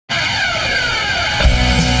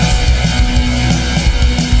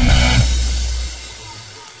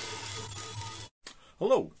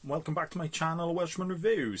welcome back to my channel, Welshman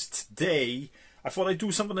Reviews. Today I thought I'd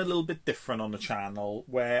do something a little bit different on the channel,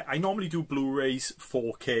 where I normally do Blu-rays,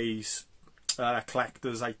 4Ks,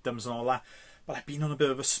 collector's items and all that, but I've been on a bit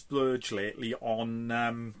of a splurge lately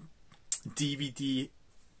on DVD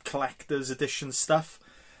collector's edition stuff,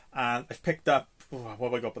 and I've picked up, what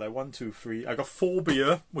have I got? But I 1, 2, 3, I got 4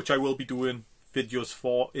 beer, which I will be doing videos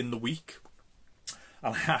for in the week,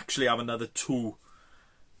 and I actually have another 2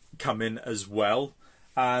 coming as well.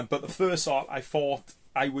 But the first lot, I thought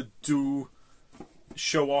I would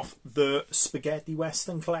show off the Spaghetti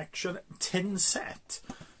Western Collection tin set.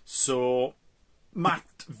 So Matt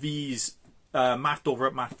over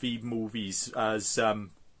at Matt V Movies has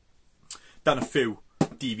done a few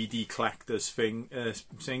DVD collectors thing,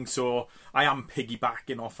 so I am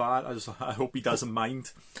piggybacking off that, as I hope he doesn't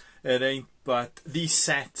mind. It ain't, but these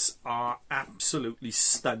sets are absolutely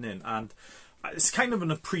stunning, and it's kind of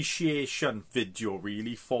an appreciation video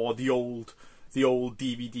really for the old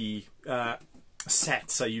DVD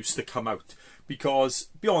sets that used to come out, because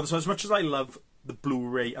be honest, as much as I love the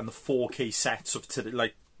Blu-ray and the 4K sets of today,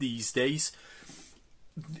 like these days,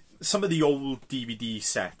 some of the old DVD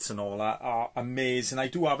sets and all that are amazing. I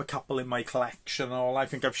do have a couple in my collection and all. I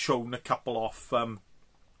think I've shown a couple off on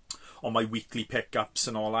my weekly pickups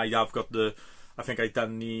and all. I've got I think I've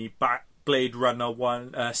done the Blade Runner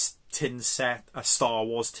one tin set, a Star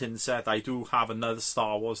Wars tin set. I do have another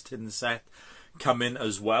Star Wars tin set coming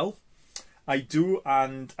as well. I do,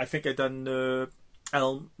 and I think I've done the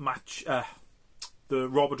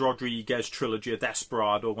Robert Rodriguez trilogy of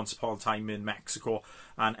Desperado, Once Upon a Time in Mexico,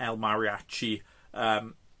 and El Mariachi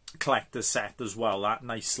collector's set as well. That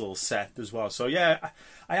nice little set as well. So yeah,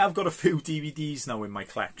 I have got a few DVDs now in my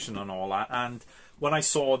collection and all that, and when I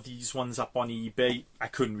saw these ones up on eBay, I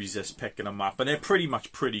couldn't resist picking them up, and they're pretty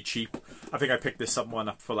cheap. I think I picked this one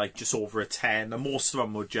up for like just over a 10, and most of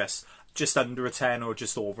them were just under a 10 or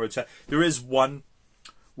just over a 10. There is one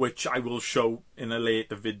which I will show in a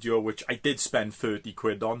later video, which I did spend 30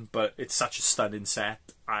 quid on, but it's such a stunning set,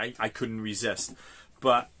 I couldn't resist.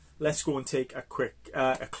 But let's go and take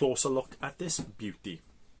a closer look at this beauty.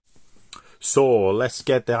 So let's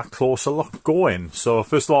get that closer look going. So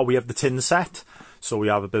first of all, we have the tin set. So we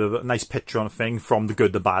have a bit of a nice picture on a thing from The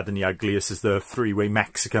Good, the Bad and the Ugly. This is the three-way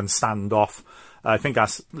Mexican standoff. I think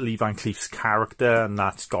that's Lee Van Cleef's character, and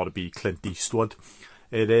that's got to be Clint Eastwood.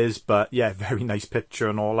 It is, but yeah, very nice picture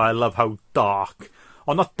and all. I love how dark,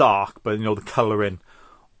 or not dark, but you know, the colouring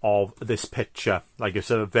of this picture. Like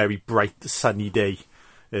it's a very bright, sunny day.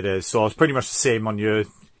 It is. So it's pretty much the same on your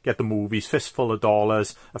get the movies, fistful of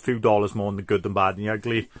dollars, a few dollars more than The Good, the Bad and the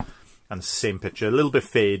Ugly, and it's the same picture. A little bit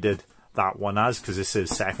faded, that one has, because this is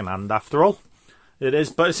second hand after all. It is,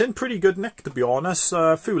 but it's in pretty good nick, to be honest.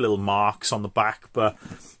 A few little marks on the back, but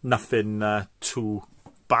nothing too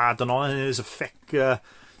bad and all. It is a thick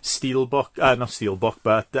steel book, not steel book,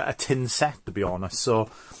 but a tin set, to be honest. So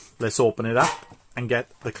let's open it up and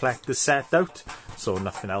get the collector's set out. So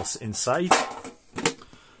nothing else inside,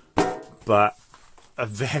 but a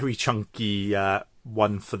very chunky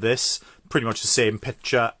one for this. Pretty much the same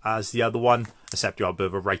picture as the other one, except you have a bit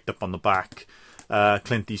of a write-up on the back.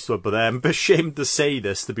 Clint Eastwood, but I'm ashamed to say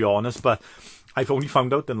this, to be honest, but I've only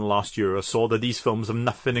found out in the last year or so that these films have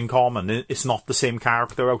nothing in common. It's not the same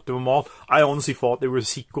character out of them all. I honestly thought they were a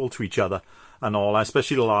sequel to each other and all,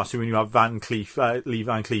 especially the last one when you have Lee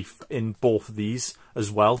Van Cleef in both of these as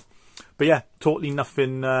well. But yeah, totally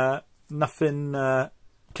nothing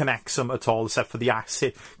connects them at all, except for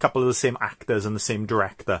the couple of the same actors and the same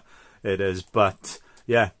director. It is, but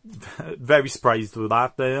yeah, very surprised with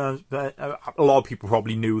that. A lot of people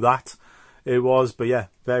probably knew that it was, but yeah,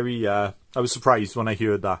 very. I was surprised when I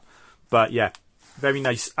heard that. But yeah, very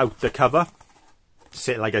nice outer cover.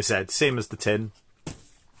 Like I said, same as the tin,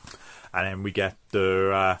 and then we get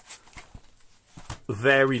the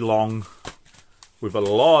very long with a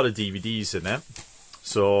lot of DVDs in it.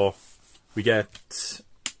 So we get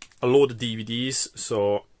a load of DVDs.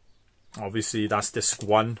 So obviously that's disc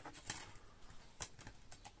 1.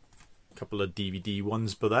 Couple of DVD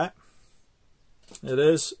ones, but there it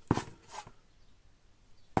is.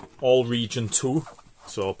 All region 2,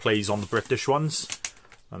 so plays on the British ones,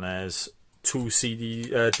 and there's 2 CD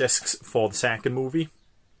discs for the second movie.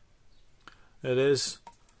 It is.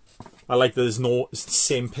 I like that there's no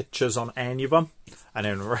same pictures on any of them, and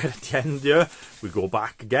then right at the end here we go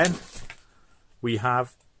back again. We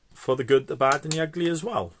have For the Good, the Bad and the Ugly as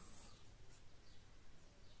well.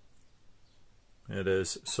 It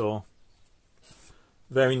is. So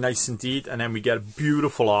very nice indeed, and then we get a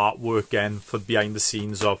beautiful artwork again for behind the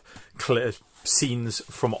scenes of scenes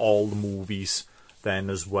from all the movies then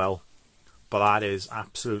as well. but that is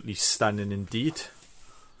absolutely stunning indeed.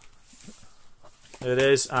 It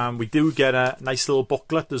is, and we do get a nice little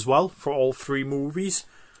booklet as well for all 3 movies,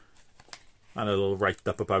 and a little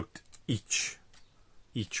write-up about each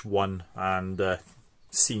one, and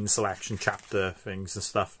scene selection, chapter things and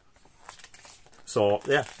stuff. So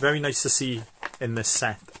yeah, very nice to see in this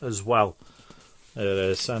set as well. It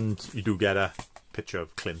is, and you do get a picture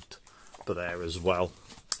of Clint there as well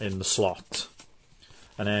in the slot.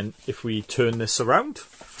 And then if we turn this around,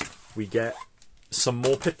 we get some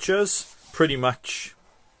more pictures, pretty much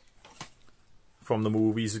from the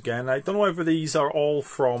movies again. I don't know whether these are all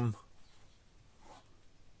from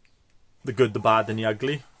The Good, the Bad and the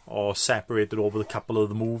Ugly, or separated over a couple of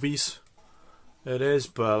the movies. It is,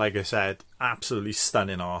 but like I said, absolutely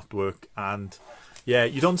stunning artwork. And yeah,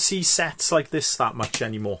 you don't see sets like this that much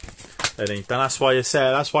anymore, I think. And that's why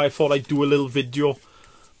I thought I'd do a little video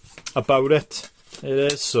about it.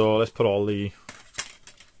 It is. So let's put all the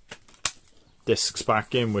discs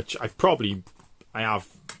back in, which I have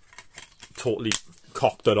totally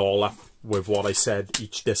cocked it all up with what I said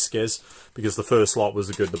each disc is, because the first lot was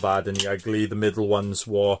The Good, the Bad and the Ugly, the middle ones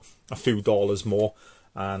were a few dollars more,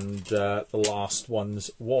 and the last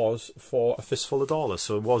ones was for a fistful of dollars.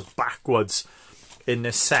 So it was backwards in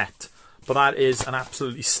this set, but that is an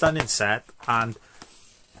absolutely stunning set. And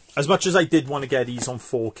as much as I did want to get these on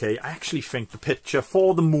 4K, I actually think the picture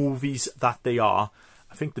for the movies that they are,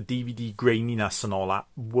 I think the DVD graininess and all that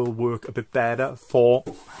will work a bit better for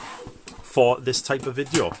this type of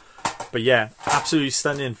video. But yeah, absolutely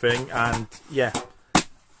stunning thing, and yeah,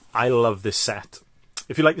 I love this set.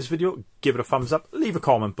 If you like this video, give it a thumbs up, leave a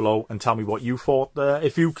comment below and tell me what you thought.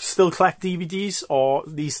 If you still collect DVDs or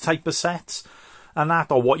these type of sets and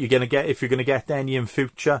that, or what you're going to get, if you're going to get any in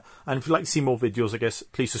future. And if you'd like to see more videos, I guess,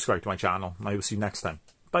 please subscribe to my channel, and I will see you next time.